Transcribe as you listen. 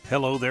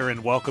Hello there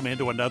and welcome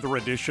into another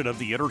edition of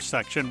The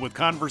Intersection with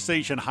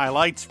conversation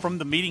highlights from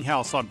the Meeting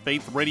House on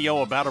Faith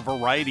Radio about a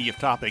variety of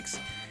topics,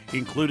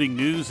 including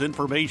news,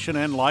 information,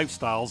 and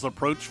lifestyles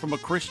approached from a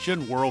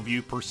Christian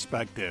worldview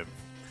perspective.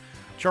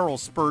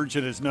 Charles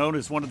Spurgeon is known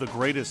as one of the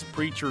greatest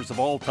preachers of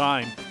all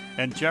time,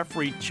 and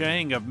Jeffrey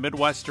Chang of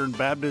Midwestern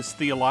Baptist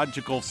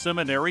Theological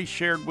Seminary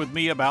shared with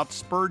me about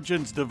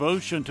Spurgeon's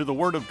devotion to the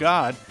Word of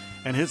God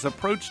and his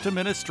approach to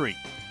ministry.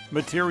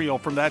 Material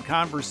from that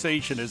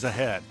conversation is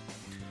ahead.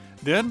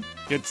 Then,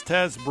 it's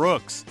Tez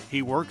Brooks.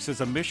 He works as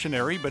a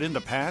missionary, but in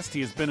the past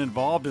he has been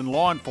involved in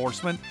law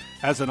enforcement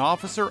as an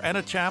officer and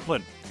a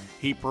chaplain.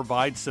 He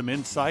provides some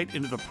insight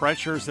into the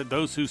pressures that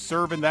those who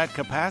serve in that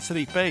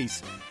capacity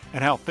face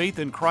and how faith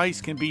in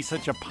Christ can be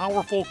such a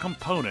powerful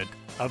component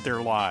of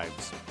their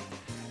lives.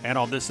 And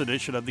on this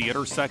edition of The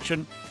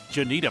Intersection,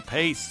 Janita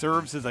Pace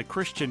serves as a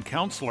Christian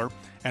counselor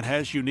and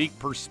has unique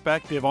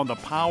perspective on the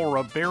power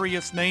of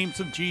various names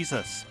of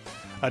Jesus,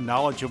 a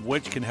knowledge of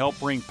which can help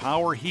bring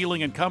power,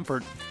 healing, and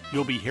comfort.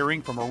 You'll be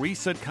hearing from a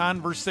recent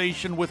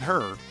conversation with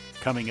her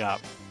coming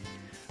up.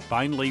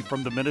 Finally,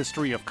 from the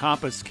Ministry of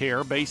Compass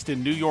Care based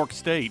in New York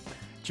State,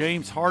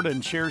 James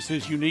Harden shares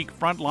his unique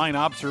frontline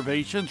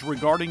observations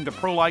regarding the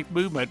pro-life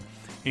movement,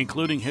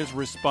 including his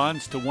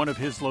response to one of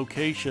his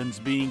locations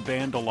being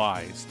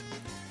vandalized.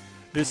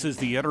 This is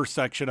The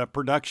Intersection, a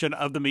production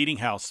of the Meeting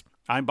House.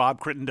 I'm Bob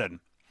Crittenden.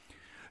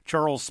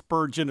 Charles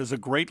Spurgeon is a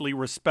greatly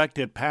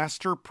respected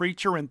pastor,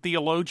 preacher, and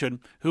theologian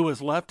who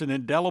has left an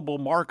indelible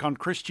mark on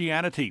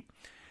Christianity.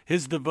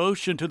 His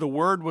devotion to the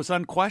Word was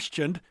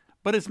unquestioned,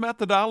 but his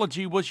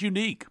methodology was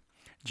unique.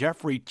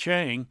 Jeffrey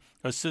Chang,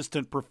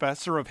 assistant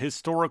professor of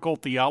historical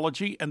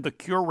theology and the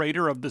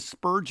curator of the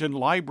Spurgeon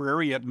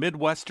Library at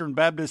Midwestern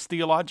Baptist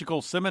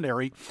Theological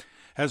Seminary,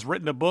 has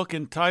written a book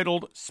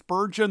entitled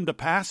Spurgeon the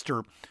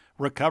Pastor,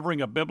 Recovering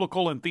a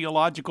Biblical and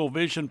Theological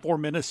Vision for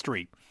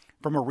Ministry.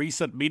 From a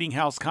recent Meeting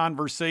House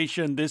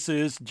conversation, this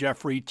is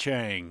Jeffrey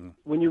Chang.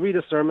 When you read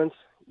his sermons,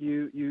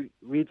 you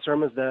read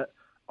sermons that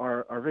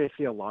are very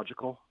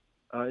theological.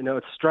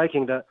 It's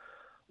striking that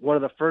one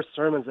of the first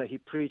sermons that he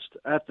preached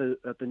at the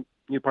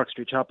New Park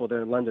Street Chapel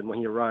there in London when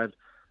he arrived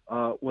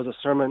was a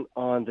sermon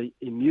on the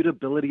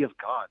immutability of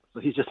God.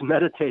 So he's just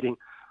meditating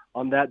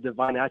on that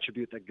divine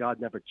attribute that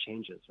God never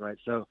changes, right?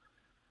 So,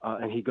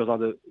 and he goes on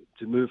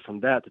to move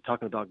from that to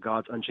talking about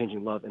God's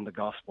unchanging love in the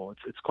gospel.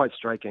 It's quite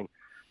striking.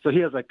 So he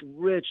has like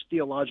rich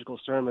theological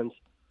sermons,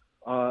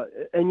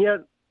 and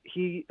yet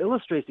he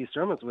illustrates these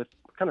sermons with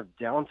kind of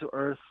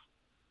down-to-earth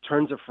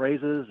turns of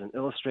phrases and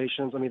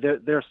illustrations. I mean,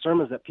 they're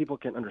sermons that people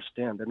can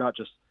understand. They're not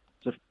just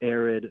sort of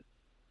arid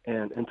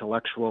and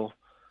intellectual,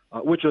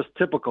 which was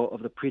typical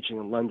of the preaching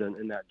in London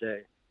in that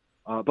day.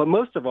 But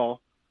most of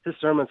all, his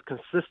sermons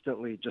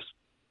consistently just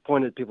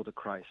pointed people to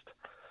Christ.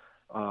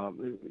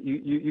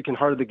 You can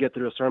hardly get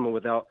through a sermon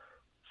without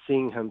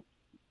seeing him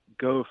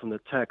go from the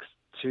text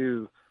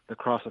to the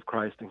cross of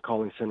Christ and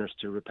calling sinners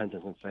to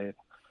repentance and faith.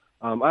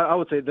 I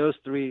would say those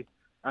three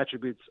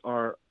attributes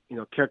are,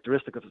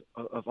 characteristic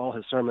of all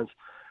his sermons.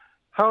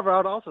 However, I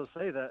would also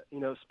say that,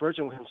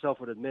 Spurgeon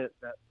himself would admit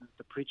that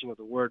the preaching of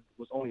the word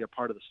was only a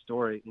part of the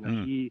story.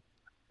 He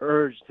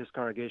urged his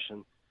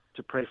congregation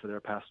to pray for their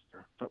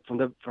pastor. From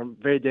the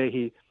very day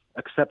he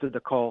accepted the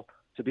call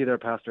to be their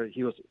pastor,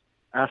 he was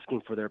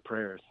asking for their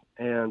prayers.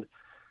 And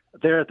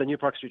there at the New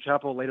Park Street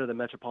Chapel, later the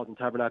Metropolitan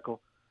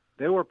Tabernacle,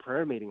 there were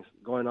prayer meetings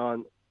going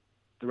on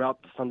throughout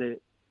Sundays,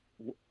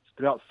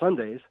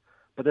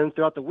 but then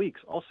throughout the weeks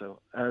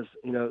also, as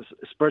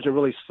Spurgeon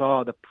really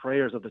saw the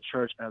prayers of the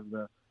church as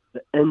the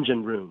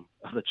engine room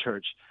of the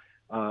church,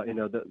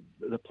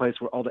 the place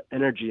where all the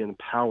energy and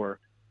power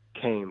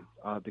came,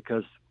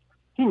 because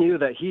he knew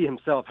that he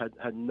himself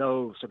had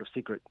no sort of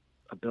secret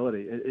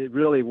ability. It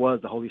really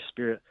was the Holy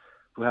Spirit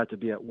who had to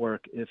be at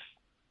work if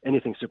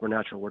anything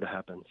supernatural were to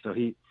happen. So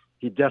he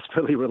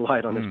desperately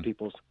relied on his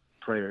people's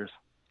prayers.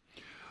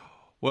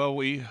 Well,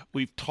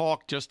 we've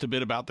talked just a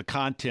bit about the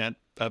content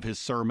of his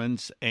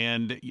sermons,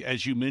 and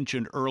as you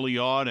mentioned early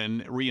on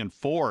and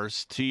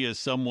reinforced, he is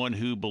someone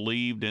who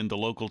believed in the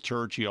local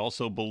church. He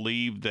also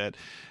believed that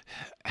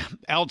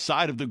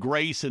outside of the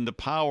grace and the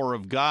power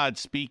of God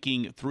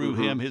speaking through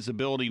him, his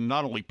ability to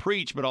not only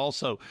preach but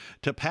also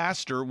to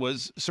pastor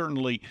was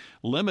certainly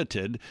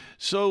limited.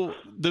 So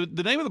the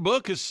name of the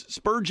book is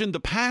Spurgeon the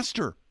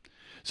Pastor.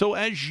 So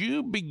as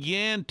you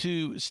began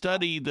to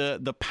study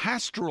the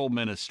pastoral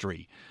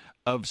ministry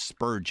of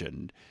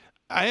Spurgeon,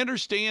 I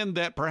understand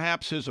that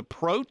perhaps his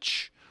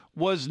approach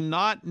was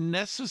not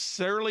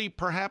necessarily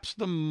perhaps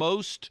the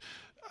most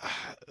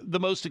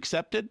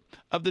accepted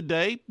of the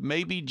day,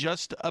 maybe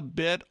just a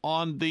bit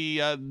on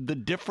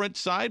the different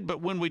side. But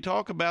when we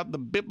talk about the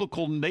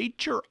biblical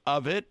nature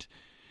of it,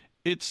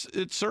 it's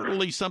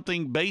certainly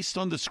something based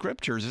on the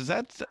scriptures. Is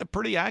that a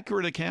pretty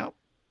accurate account?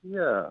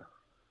 Yeah,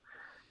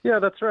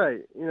 that's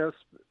right.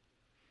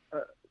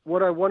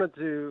 What I wanted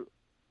to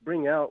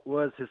bring out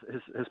was his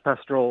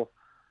pastoral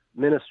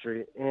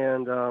ministry,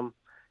 and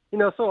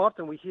so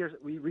often we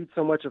read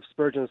so much of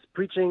Spurgeon's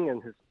preaching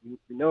and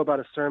we know about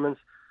his sermons,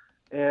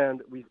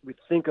 and we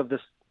think of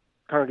this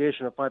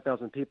congregation of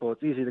 5,000 people,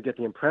 it's easy to get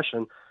the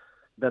impression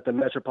that the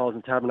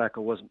Metropolitan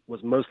Tabernacle was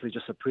mostly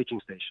just a preaching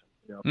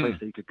station, a place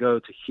that you could go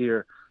to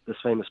hear this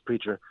famous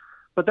preacher.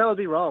 But that would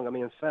be wrong. I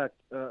mean, in fact,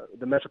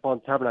 the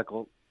Metropolitan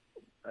Tabernacle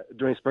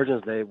during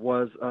Spurgeon's day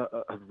was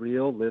a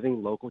real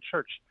living local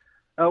church.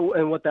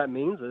 And what that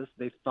means is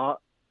they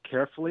thought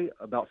carefully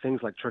about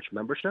things like church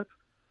membership.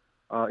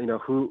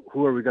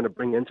 Who are we going to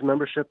bring into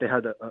membership? They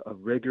had a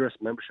rigorous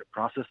membership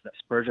process that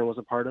Spurgeon was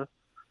a part of.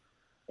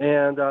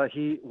 And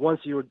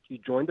once you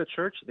joined the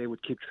church, they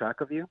would keep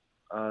track of you.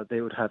 They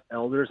would have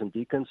elders and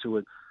deacons who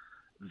would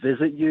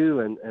visit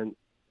you and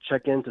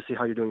check in to see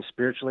how you're doing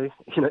spiritually.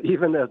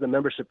 Even as the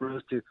membership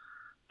rose to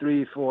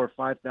 3,000, 4,000,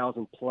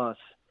 5,000 plus,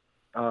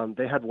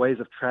 they had ways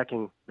of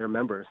tracking their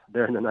members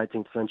there in the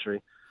 19th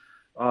century.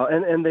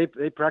 And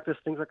they practiced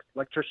things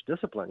like church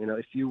discipline.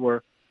 If you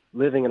were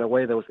living in a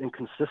way that was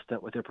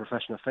inconsistent with your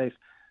profession of faith,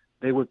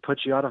 they would put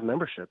you out of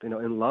membership,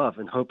 in love,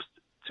 in hopes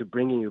to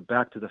bringing you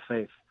back to the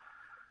faith.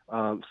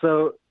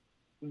 So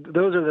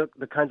those are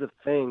the kinds of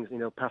things,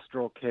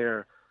 pastoral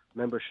care,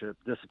 membership,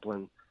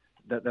 discipline,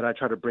 that I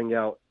try to bring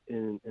out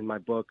in my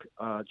book,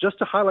 just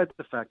to highlight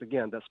the fact,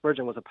 again, that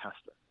Spurgeon was a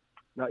pastor.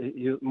 Now,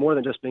 more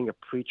than just being a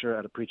preacher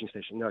at a preaching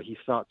station. No, he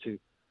sought to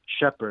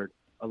shepherd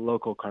a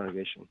local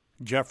congregation.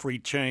 Jeffrey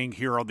Chang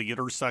here on The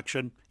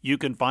Intersection. You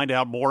can find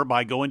out more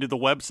by going to the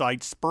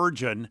website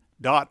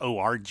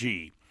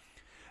spurgeon.org.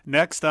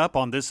 Next up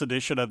on this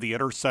edition of The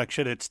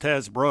Intersection, it's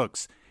Tez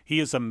Brooks. He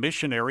is a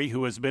missionary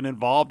who has been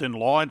involved in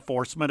law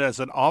enforcement as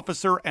an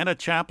officer and a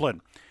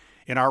chaplain.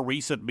 In our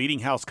recent Meeting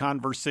House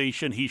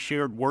conversation, he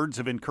shared words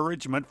of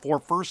encouragement for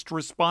first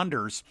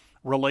responders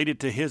related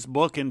to his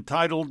book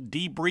entitled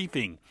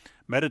Debriefing,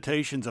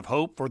 Meditations of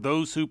Hope for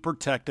Those Who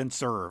Protect and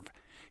Serve.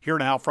 Here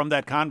now from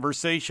that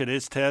conversation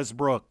is Tez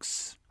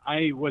Brooks.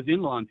 I was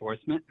in law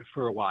enforcement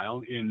for a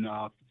while in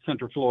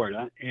Central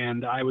Florida,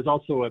 and I was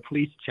also a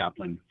police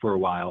chaplain for a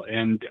while.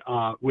 And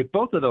with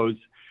both of those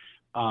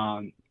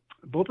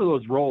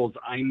roles,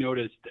 I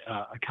noticed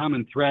a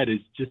common thread is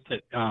just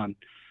that,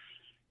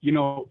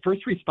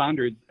 first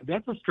responders,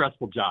 that's a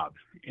stressful job.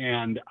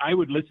 And I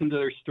would listen to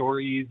their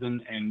stories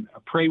and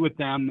pray with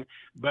them.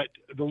 But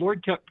the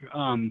Lord kept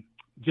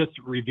just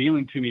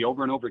revealing to me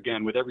over and over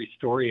again with every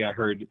story I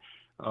heard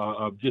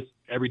of just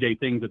everyday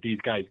things that these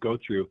guys go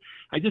through.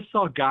 I just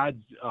saw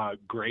God's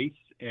grace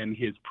and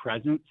his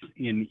presence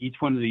in each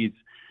one of these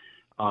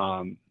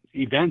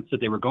events that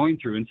they were going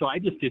through. And so I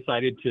just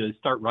decided to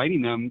start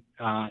writing them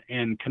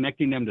and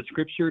connecting them to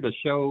Scripture to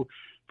show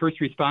first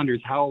responders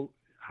how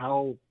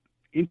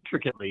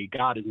intricately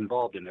God is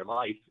involved in their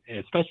life,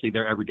 especially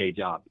their everyday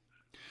job.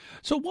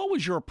 So what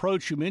was your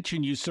approach? You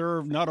mentioned you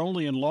served not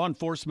only in law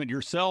enforcement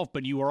yourself,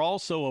 but you are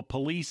also a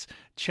police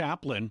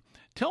chaplain.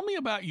 Tell me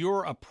about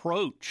your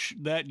approach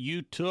that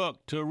you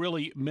took to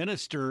really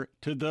minister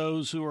to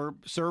those who are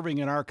serving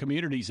in our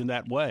communities in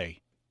that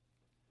way.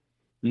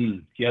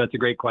 Yeah, that's a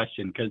great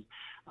question, because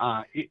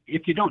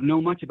if you don't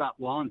know much about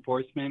law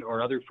enforcement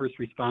or other first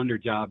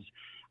responder jobs,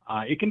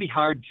 it can be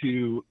hard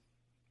to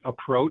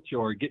approach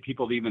or get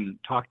people to even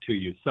talk to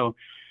you. So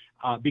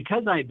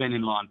because I had been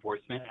in law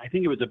enforcement, I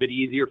think it was a bit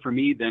easier for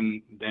me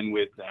than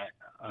with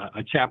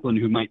a chaplain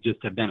who might just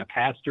have been a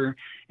pastor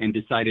and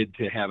decided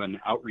to have an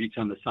outreach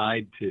on the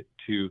side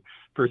to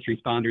first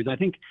responders. I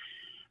think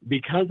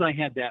because I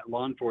had that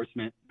law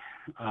enforcement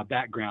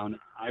background,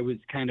 I was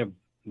kind of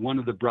one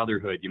of the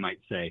brotherhood, you might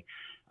say.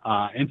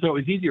 And so it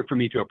was easier for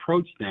me to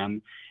approach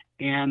them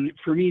and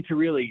for me to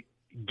really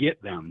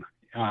get them.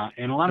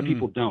 And a lot of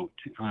people don't.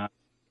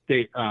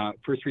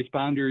 First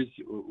responders,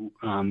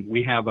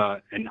 we have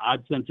an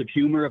odd sense of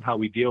humor of how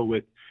we deal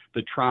with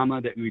the trauma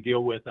that we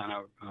deal with on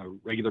a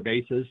regular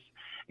basis.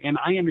 And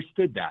I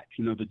understood that,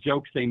 the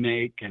jokes they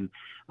make, and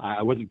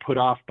I wasn't put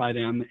off by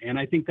them. And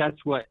I think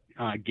that's what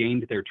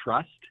gained their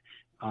trust.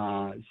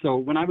 So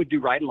when I would do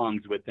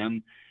ride-alongs with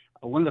them,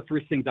 one of the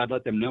first things I'd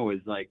let them know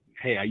is like,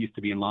 hey, I used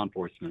to be in law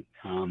enforcement.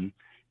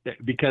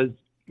 Because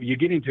you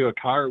get into a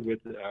car with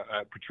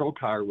a patrol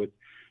car with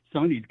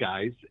some of these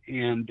guys,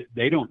 and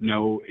they don't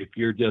know if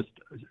you're just,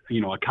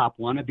 a cop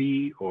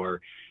wannabe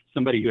or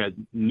somebody who has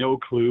no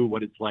clue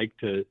what it's like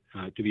to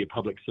be a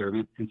public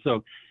servant. And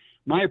so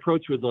my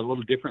approach was a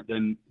little different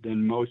than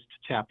most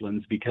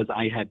chaplains because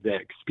I had that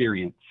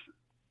experience.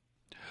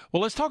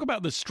 Well, let's talk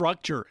about the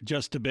structure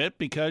just a bit,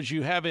 because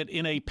you have it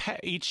in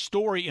each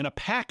story in a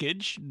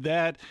package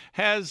that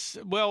has,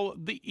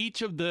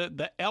 each of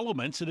the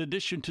elements in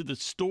addition to the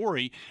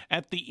story.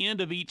 At the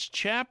end of each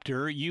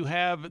chapter, you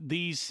have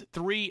these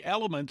three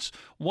elements.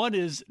 One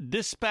is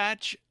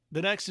dispatch,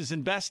 the next is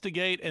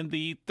investigate, and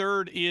the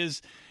third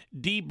is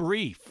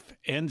debrief.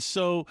 And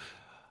so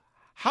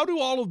how do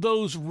all of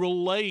those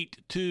relate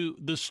to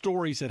the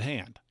stories at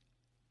hand?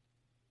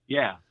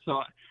 Yeah,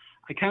 so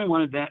I kind of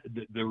wanted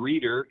the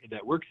reader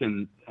that works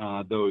in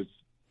those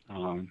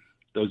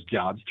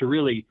jobs to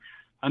really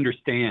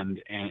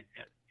understand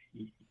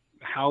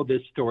how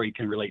this story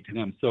can relate to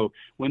them. So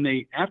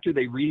after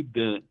they read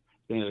the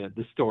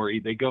the story,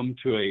 they go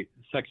to a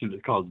section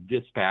that's called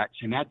dispatch,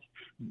 and that's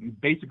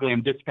basically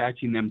I'm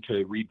dispatching them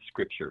to read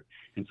scripture.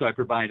 And so I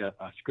provide a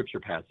scripture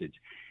passage.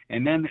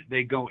 And then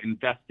they go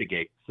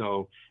investigate.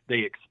 So they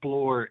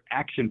explore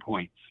action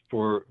points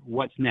for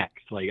what's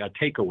next, like a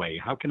takeaway.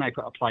 How can I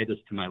apply this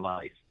to my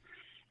life?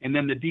 And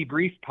then the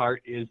debrief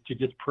part is to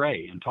just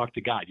pray and talk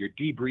to God. You're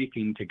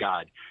debriefing to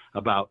God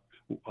about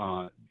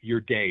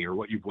your day or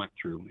what you've went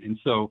through. And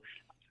so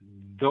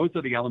those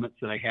are the elements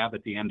that I have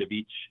at the end of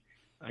each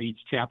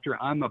chapter.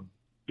 I'm a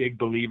big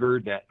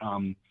believer that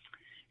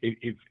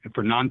if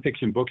for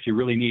nonfiction books, you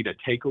really need a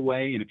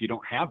takeaway. And if you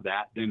don't have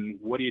that, then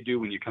what do you do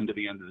when you come to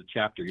the end of the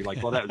chapter? You're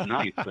like, well, that was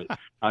nice, but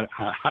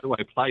how do I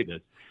apply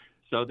this?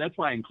 So that's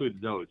why I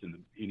included those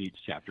in each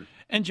chapter.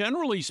 And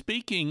generally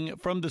speaking,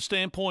 from the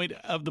standpoint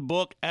of the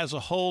book as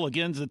a whole,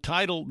 again, the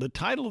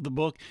title of the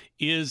book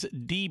is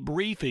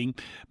Debriefing,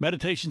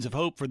 Meditations of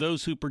Hope for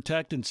Those Who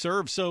Protect and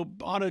Serve. So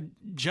on a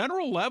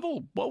general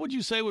level, what would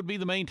you say would be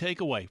the main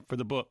takeaway for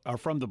the book or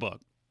from the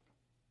book?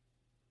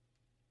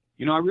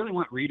 You know, I really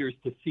want readers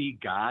to see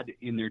God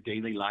in their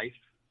daily life,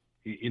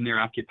 in their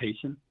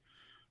occupation.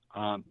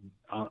 A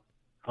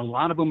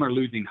lot of them are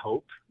losing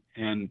hope.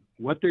 And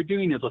what they're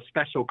doing is a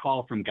special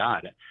call from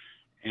God.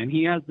 And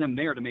he has them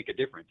there to make a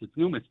difference. It's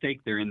no mistake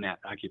they're in that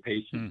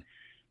occupation.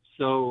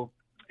 So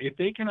if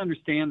they can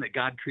understand that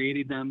God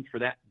created them for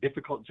that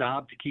difficult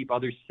job to keep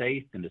others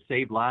safe and to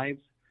save lives,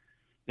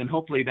 then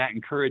hopefully that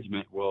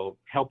encouragement will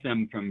help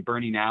them from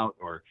burning out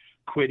or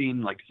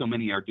quitting like so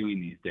many are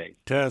doing these days.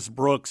 Tez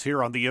Brooks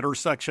here on The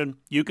Intersection.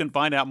 You can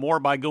find out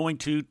more by going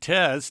to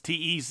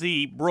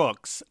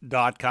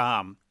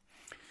tezbrooks.com.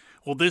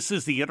 Well, this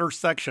is the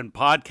Intersection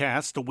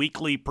Podcast, a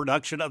weekly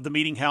production of the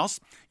Meeting House.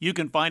 You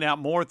can find out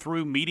more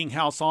through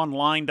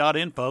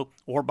meetinghouseonline.info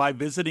or by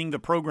visiting the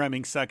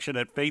programming section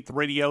at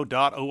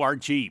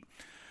faithradio.org.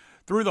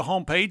 Through the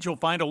homepage, you'll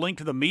find a link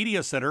to the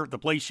Media Center, the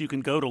place you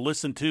can go to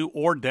listen to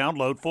or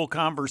download full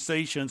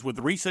conversations with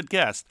recent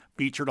guests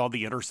featured on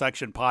the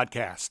Intersection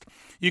Podcast.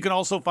 You can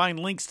also find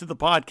links to the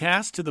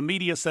podcast, to the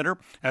Media Center,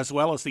 as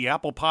well as the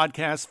Apple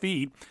Podcast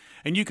feed.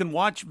 And you can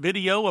watch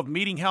video of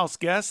Meeting House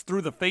guests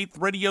through the Faith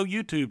Radio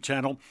YouTube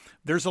channel.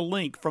 There's a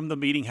link from the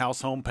Meeting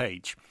House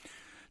homepage.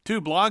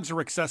 2 blogs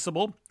are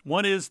accessible.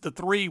 One is The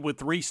Three, with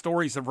 3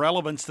 stories of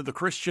relevance to the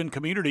Christian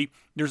community.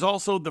 There's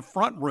also The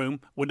Front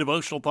Room, with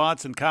devotional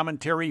thoughts and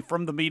commentary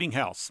from the Meeting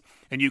House.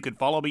 And you can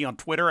follow me on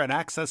Twitter and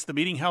access the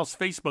Meeting House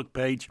Facebook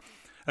page.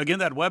 Again,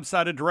 that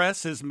website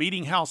address is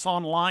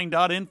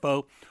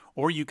meetinghouseonline.info,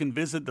 or you can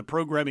visit the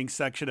programming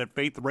section at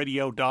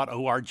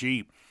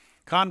faithradio.org.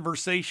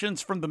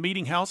 Conversations from the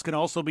Meeting House can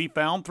also be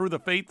found through the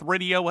Faith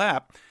Radio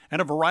app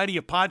and a variety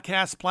of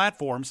podcast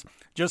platforms.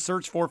 Just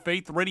search for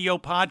Faith Radio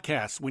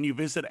Podcasts when you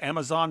visit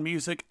Amazon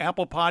Music,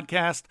 Apple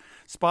Podcast,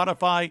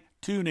 Spotify,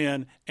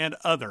 TuneIn, and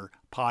other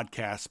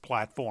podcast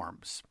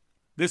platforms.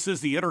 This is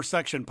the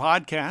Intersection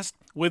Podcast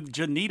with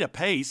Janita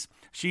Pace.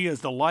 She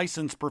is the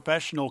licensed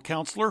professional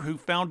counselor who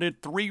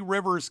founded Three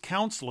Rivers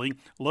Counseling,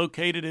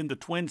 located in the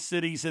Twin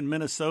Cities in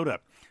Minnesota.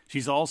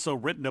 She's also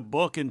written a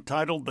book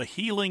entitled The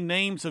Healing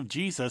Names of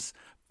Jesus,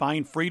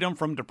 Find Freedom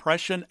from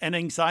Depression and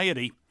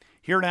Anxiety.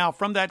 Here now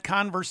from that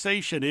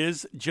conversation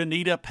is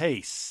Janita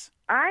Pace.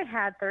 I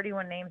had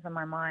 31 names in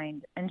my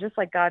mind, and just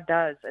like God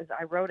does, as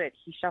I wrote it,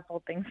 he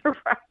shuffled things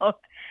around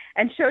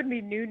and showed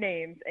me new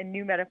names and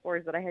new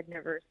metaphors that I had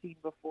never seen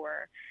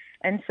before.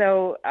 And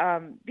so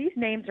these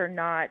names are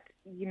not,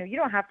 you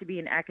don't have to be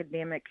an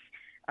academic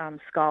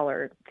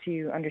scholar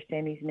to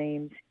understand these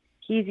names.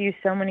 He's used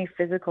so many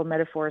physical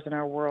metaphors in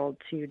our world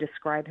to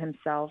describe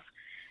himself.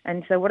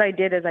 And so what I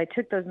did is I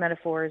took those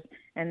metaphors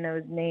and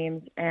those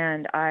names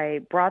and I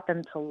brought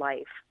them to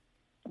life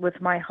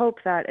with my hope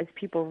that as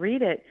people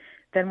read it,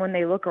 then when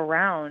they look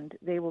around,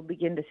 they will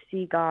begin to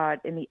see God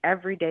in the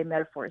everyday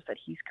metaphors that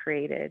he's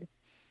created.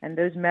 And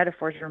those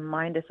metaphors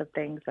remind us of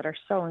things that are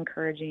so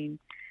encouraging.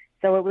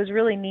 So it was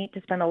really neat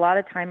to spend a lot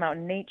of time out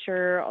in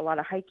nature, a lot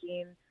of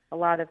hiking, a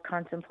lot of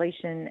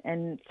contemplation,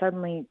 and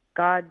suddenly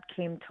God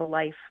came to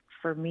life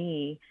for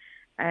me.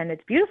 And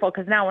it's beautiful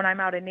because now when I'm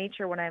out in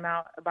nature, when I'm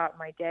out about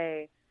my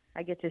day,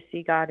 I get to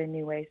see God in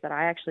new ways that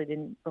I actually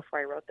didn't before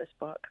I wrote this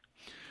book.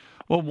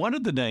 Well, one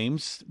of the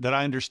names that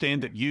I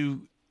understand that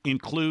you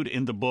include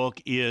in the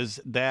book is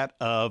that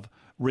of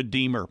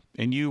Redeemer.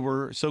 And you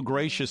were so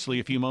graciously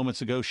a few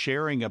moments ago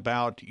sharing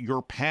about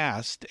your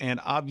past, and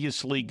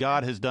obviously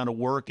God has done a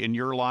work in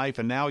your life,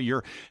 and now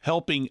you're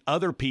helping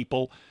other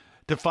people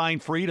to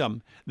find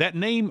freedom. That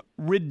name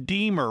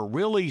Redeemer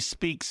really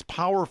speaks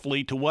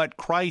powerfully to what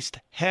Christ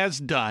has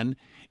done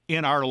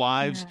in our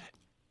lives,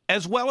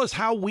 as well as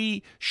how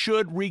we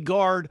should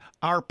regard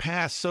our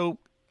past. So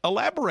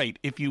elaborate,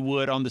 if you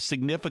would, on the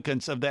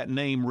significance of that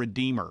name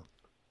Redeemer.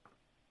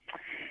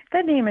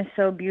 That name is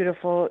so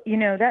beautiful.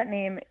 That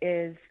name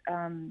is,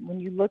 when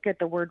you look at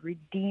the word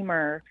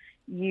Redeemer,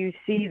 you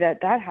see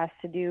that has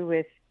to do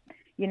with,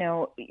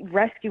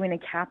 rescuing a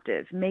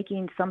captive,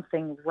 making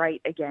something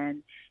right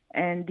again.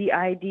 And the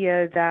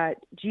idea that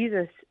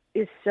Jesus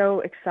is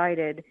so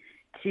excited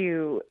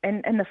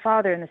and the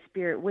Father and the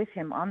Spirit with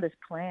him on this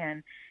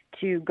plan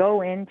to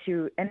go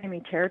into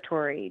enemy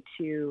territory,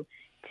 to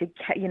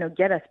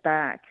get us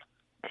back,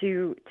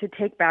 to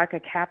take back a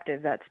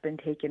captive that's been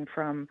taken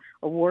from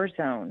a war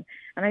zone.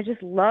 And I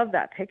just love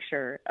that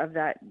picture of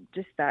that,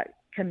 just that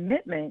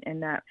commitment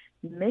and that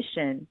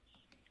mission.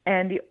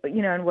 And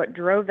and what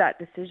drove that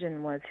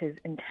decision was his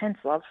intense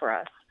love for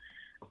us.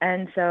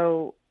 And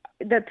so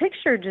the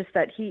picture just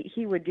that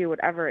he would do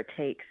whatever it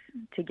takes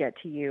to get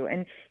to you.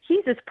 And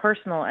he's as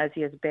personal as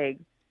he is big.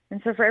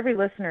 And so for every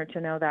listener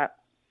to know that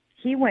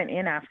he went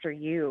in after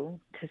you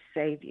to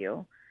save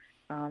you,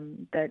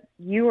 that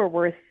you are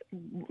worth,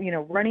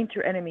 running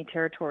through enemy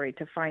territory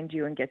to find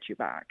you and get you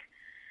back.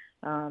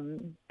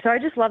 So I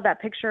just love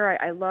that picture.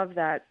 I love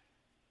that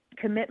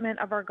commitment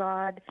of our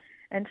God.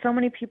 And so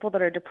many people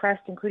that are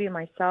depressed, including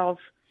myself,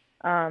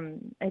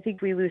 I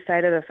think we lose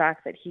sight of the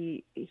fact that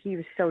he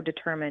was so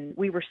determined.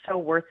 We were so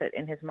worth it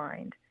in his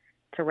mind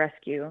to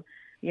rescue.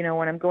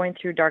 When I'm going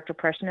through dark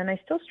depression, and I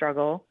still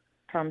struggle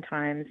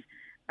sometimes,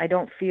 I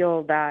don't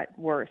feel that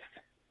worth.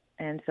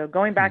 And so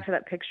going back to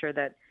that picture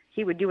that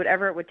he would do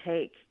whatever it would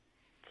take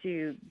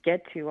to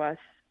get to us,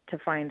 to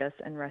find us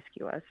and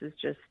rescue us is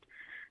just,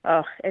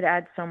 it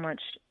adds so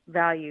much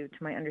value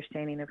to my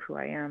understanding of who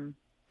I am.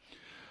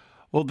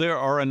 Well, there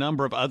are a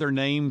number of other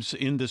names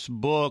in this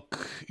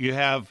book. You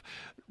have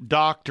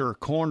Doctor,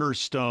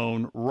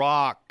 Cornerstone,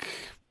 Rock.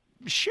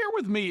 Share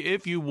with me,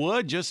 if you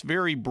would, just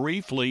very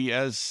briefly,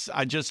 as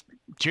I just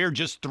shared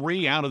just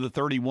 3 out of the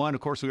 31.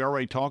 Of course, we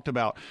already talked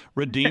about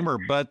Redeemer,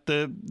 but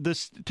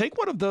take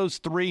one of those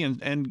 3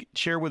 and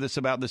share with us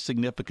about the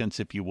significance,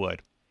 if you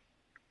would.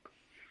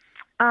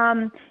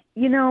 The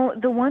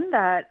one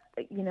that,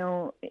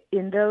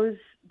 in those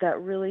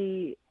that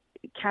really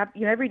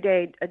every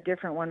day a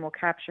different one will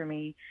capture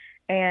me.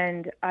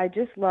 And I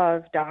just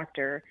love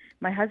Doctor.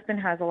 My husband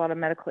has a lot of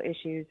medical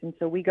issues, and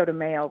so we go to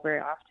Mayo very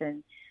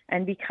often.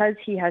 And because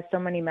he has so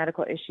many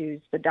medical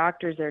issues, the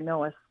doctors there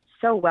know us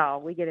so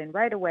well. We get in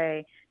right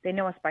away. They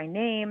know us by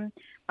name.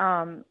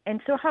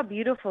 And so how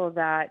beautiful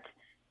that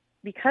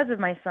because of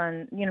my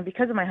son,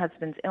 because of my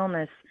husband's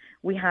illness,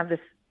 we have this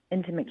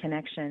intimate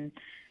connection.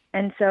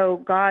 And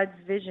so God's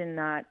vision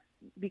that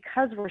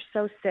because we're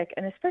so sick,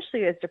 and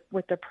especially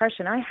with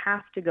depression, I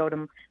have to go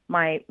to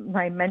my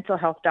mental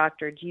health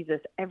doctor, Jesus,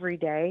 every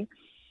day.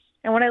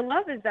 And what I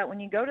love is that when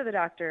you go to the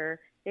doctor,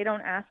 they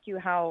don't ask you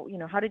how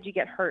did you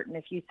get hurt? And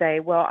if you say,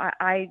 well,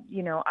 I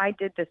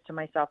did this to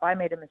myself, I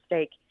made a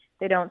mistake,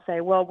 they don't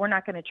say, well, we're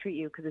not going to treat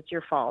you because it's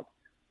your fault.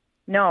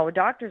 No,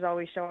 doctors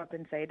always show up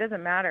and say, it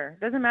doesn't matter.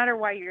 It doesn't matter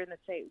why you're in the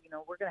state,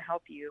 we're going to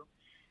help you.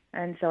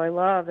 And so I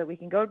love that we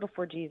can go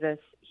before Jesus.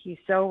 He's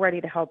so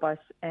ready to help us.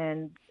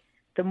 And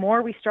the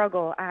more we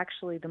struggle,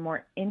 actually, the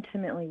more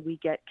intimately we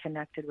get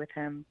connected with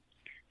him.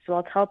 So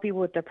I'll tell people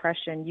with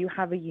depression, you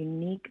have a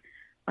unique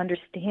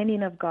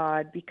understanding of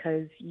God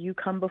because you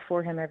come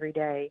before him every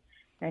day,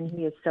 and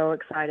he is so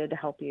excited to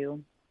help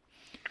you.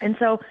 And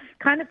so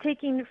kind of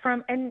taking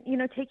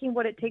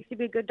what it takes to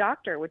be a good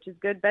doctor, which is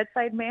good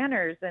bedside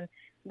manners and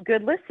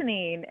good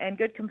listening and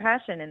good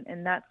compassion.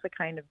 And that's the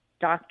kind of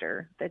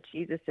doctor that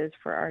Jesus is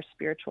for our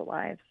spiritual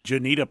lives.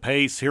 Janita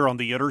Pace here on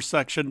The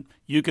Intersection.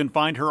 You can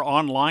find her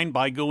online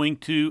by going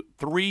to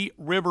 3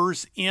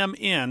 Rivers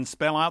MN,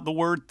 spell out the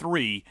word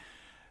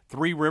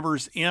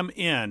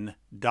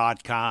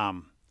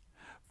 3riversmn.com.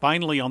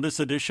 Finally, on this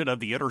edition of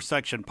the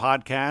Intersection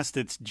podcast,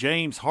 it's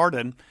James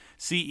Hardin,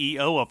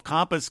 CEO of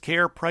Compass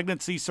Care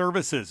Pregnancy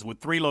Services, with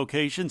 3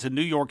 locations in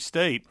New York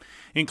State,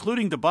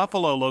 including the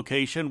Buffalo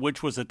location,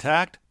 which was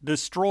attacked,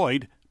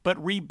 destroyed,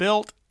 but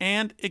rebuilt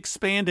and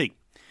expanding.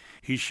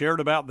 He shared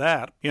about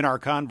that in our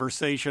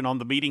conversation on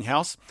the Meeting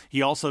House.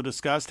 He also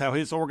discussed how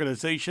his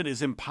organization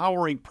is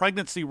empowering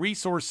pregnancy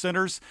resource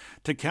centers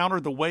to counter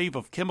the wave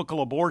of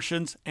chemical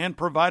abortions and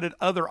provided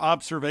other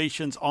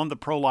observations on the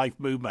pro-life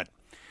movement.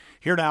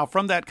 Here now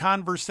from that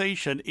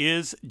conversation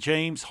is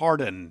James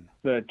Hardin.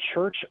 The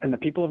church and the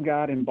people of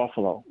God in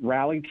Buffalo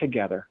rallied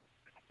together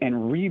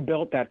and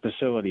rebuilt that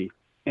facility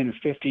in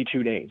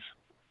 52 days.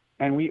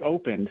 And we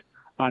opened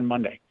on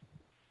Monday.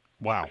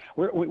 Wow.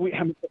 We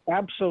have an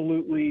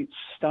absolutely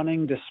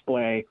stunning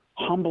display,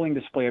 humbling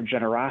display of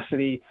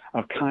generosity,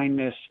 of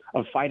kindness,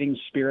 of fighting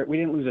spirit. We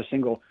didn't lose a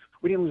single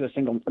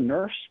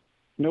nurse.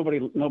 We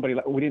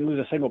didn't lose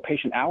a single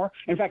patient hour.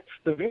 In fact,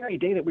 the very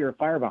day that we were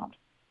firebombed,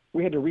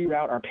 we had to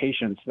reroute our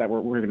patients that we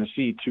were going to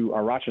see to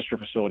our Rochester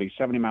facility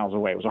 70 miles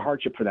away. It was a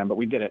hardship for them, but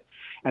we did it.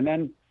 And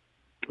then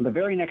the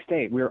very next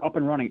day, we were up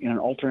and running in an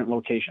alternate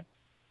location.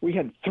 We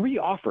had 3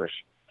 offers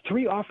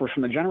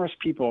from the generous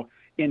people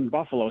in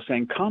Buffalo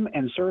saying, come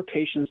and serve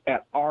patients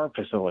at our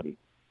facility.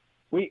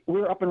 We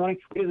were up and running.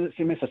 We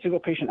didn't miss a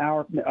single patient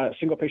hour, a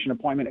single patient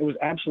appointment. It was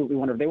absolutely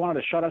wonderful. They wanted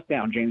to shut us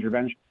down, Jane's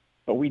Revenge,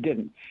 but we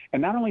didn't.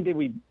 And not only did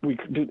we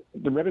do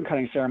the ribbon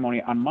cutting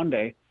ceremony on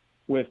Monday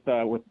with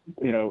so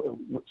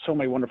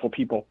many wonderful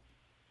people,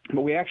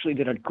 but we actually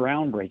did a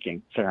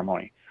groundbreaking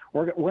ceremony.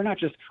 We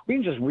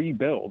didn't just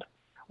rebuild.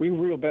 We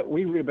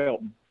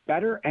rebuilt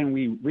better, and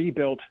we're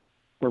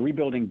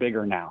rebuilding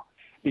bigger now.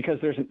 because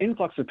there's an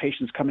influx of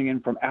patients coming in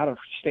from out of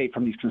state,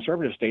 from these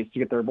conservative states, to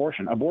get their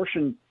abortion.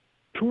 Abortion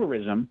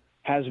tourism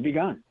has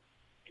begun.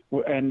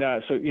 And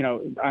so, you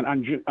know,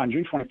 on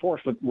June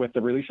 24th, with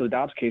the release of the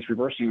Dobbs case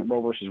reversing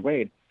Roe versus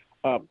Wade,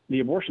 the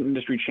abortion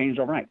industry changed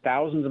overnight.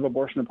 Thousands of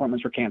abortion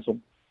appointments were canceled,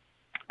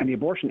 and the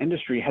abortion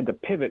industry had to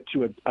pivot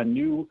to a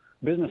new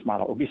business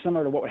model. It would be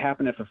similar to what would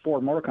happen if a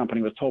Ford Motor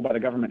Company was told by the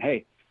government,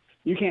 hey,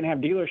 you can't have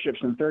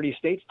dealerships in 30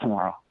 states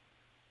tomorrow.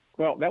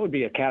 Well, that would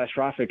be a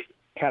catastrophic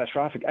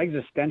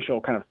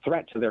existential kind of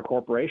threat to their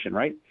corporation,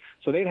 right?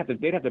 So they'd have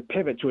to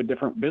pivot to a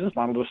different business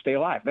model to stay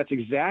alive. That's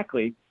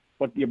exactly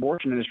what the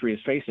abortion industry is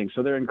facing.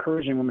 So they're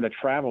encouraging women to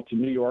travel to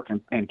New York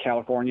and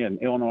California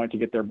and Illinois to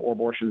get their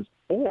abortions,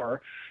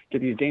 or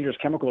get these dangerous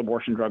chemical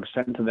abortion drugs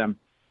sent to them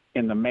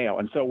in the mail.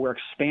 And so we're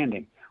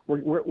expanding.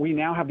 We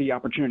now have the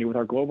opportunity with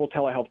our global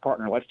telehealth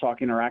partner, Let's Talk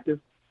Interactive,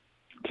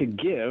 to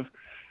give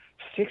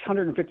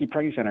 650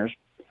 pregnancy centers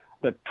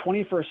the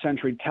 21st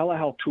century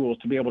telehealth tools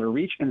to be able to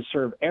reach and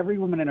serve every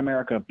woman in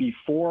America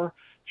before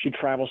she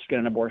travels to get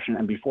an abortion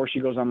and before she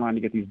goes online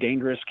to get these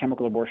dangerous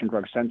chemical abortion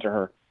drugs sent to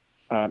her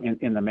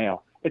in the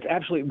mail. It's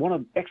absolutely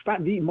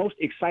the most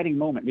exciting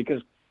moment,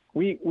 because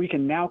we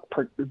can now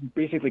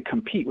basically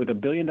compete with $1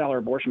 billion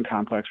abortion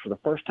complex for the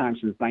first time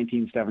since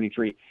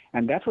 1973.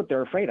 And that's what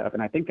they're afraid of.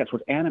 And I think that's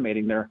what's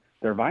animating their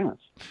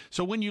violence.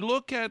 So when you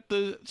look at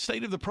the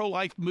state of the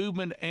pro-life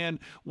movement and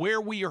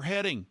where we are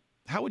heading,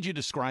 how would you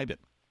describe it?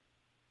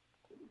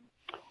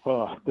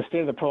 Well, the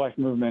state of the pro-life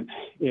movement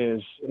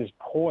is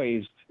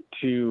poised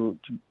to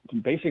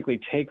basically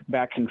take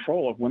back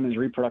control of women's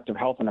reproductive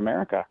health in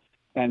America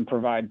and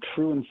provide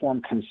true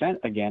informed consent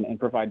again, and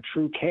provide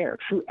true care,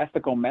 true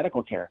ethical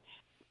medical care.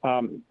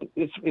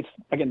 It's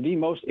again, the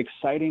most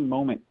exciting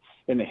moment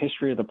in the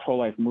history of the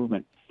pro-life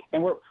movement.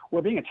 And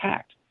we're being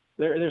attacked.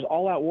 There's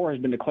all-out war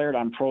has been declared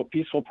on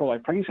peaceful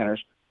pro-life pregnancy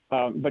centers.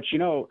 But, you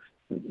know,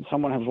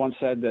 someone has once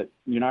said that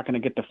you're not going to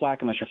get the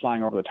flak unless you're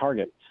flying over the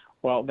target.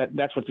 Well,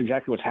 that's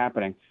exactly what's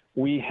happening.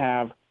 We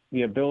have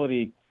the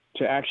ability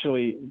to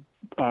actually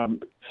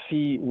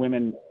see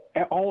women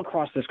all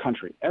across this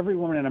country. Every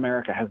woman in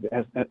America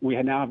we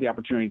now have the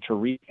opportunity to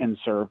reach and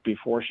serve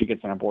before she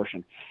gets an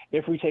abortion,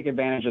 if we take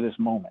advantage of this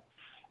moment.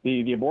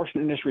 The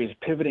abortion industry is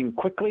pivoting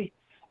quickly,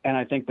 and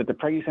I think that the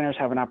pregnancy centers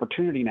have an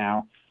opportunity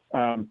now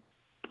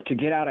to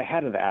get out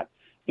ahead of that,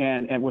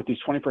 and with these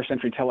 21st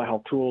century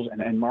telehealth tools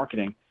and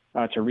marketing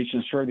to reach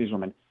and serve these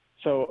women.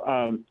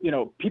 So, you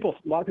know, a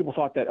lot of people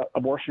thought that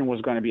abortion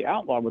was going to be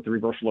outlawed with the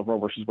reversal of Roe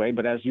versus Wade,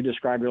 but as you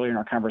described earlier in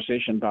our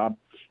conversation, Bob,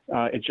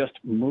 it just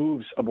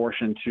moves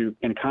abortion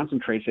and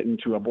concentrates it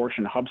into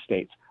abortion hub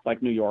states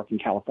like New York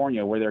and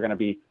California, where they're going to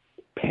be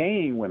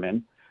paying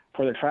women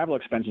for their travel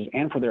expenses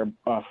and for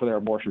their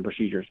abortion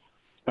procedures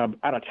out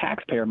of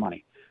taxpayer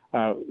money.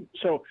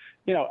 So,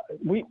 you know,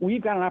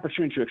 we've got an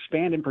opportunity to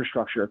expand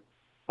infrastructure,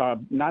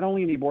 not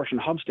only in the abortion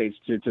hub states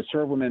to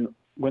serve women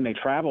when they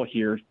travel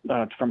here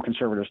from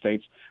conservative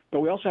states, but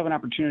we also have an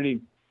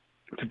opportunity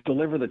to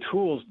deliver the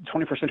tools,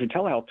 21st century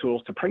telehealth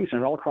tools, to pregnancy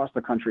centers all across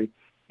the country,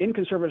 in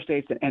conservative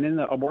states and in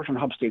the abortion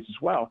hub states as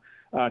well,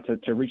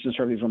 to reach and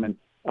serve these women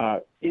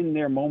in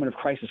their moment of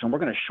crisis. And we're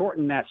going to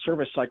shorten that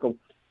service cycle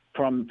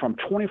from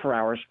 24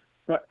 hours.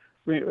 A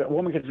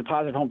woman gets a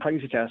positive home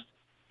pregnancy test.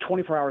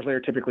 24 hours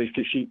later, typically,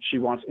 she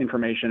wants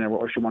information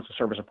or she wants a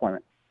service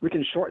appointment. We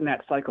can shorten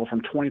that cycle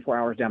from 24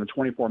 hours down to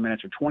 24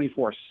 minutes or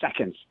 24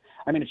 seconds.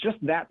 I mean, it's just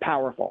that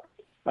powerful,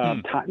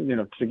 time, you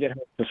know, to get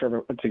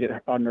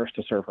a nurse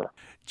to serve her.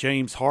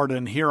 James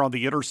Hardin here on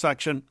The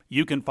Intersection.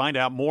 You can find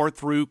out more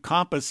through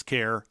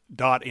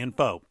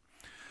compasscare.info.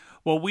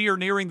 Well, we are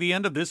nearing the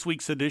end of this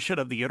week's edition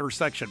of The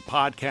Intersection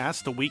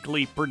Podcast, a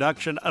weekly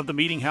production of the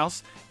Meeting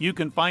House. You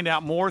can find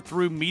out more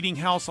through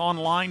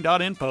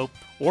meetinghouseonline.info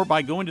or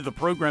by going to the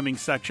programming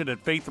section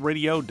at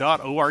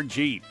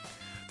faithradio.org.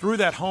 Through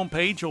that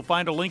homepage, you'll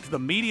find a link to the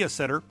Media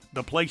Center,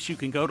 the place you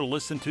can go to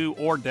listen to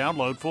or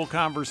download full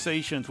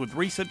conversations with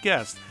recent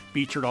guests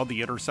featured on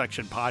the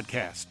Intersection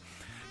Podcast.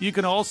 You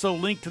can also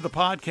link to the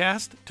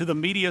podcast, to the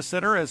Media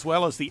Center, as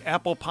well as the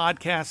Apple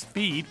Podcast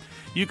feed.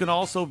 You can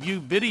also view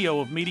video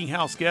of Meeting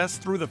House guests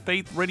through the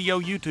Faith Radio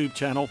YouTube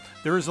channel.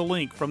 There is a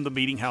link from the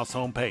Meeting House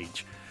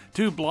homepage.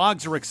 2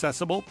 blogs are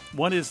accessible.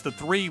 One is The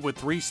 3 with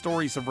 3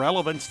 stories of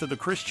relevance to the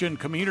Christian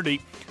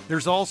community.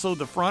 There's also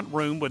The Front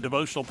Room with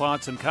devotional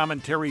thoughts and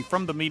commentary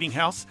from the Meeting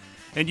House.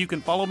 And you can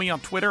follow me on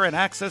Twitter and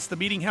access the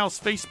Meeting House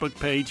Facebook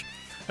page.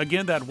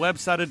 Again, that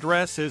website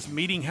address is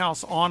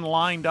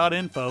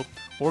meetinghouseonline.info,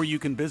 or you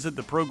can visit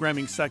the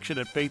programming section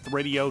at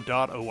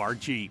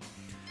faithradio.org.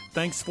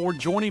 Thanks for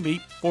joining me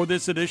for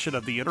this edition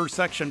of the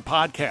Intersection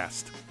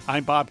Podcast.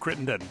 I'm Bob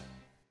Crittenden.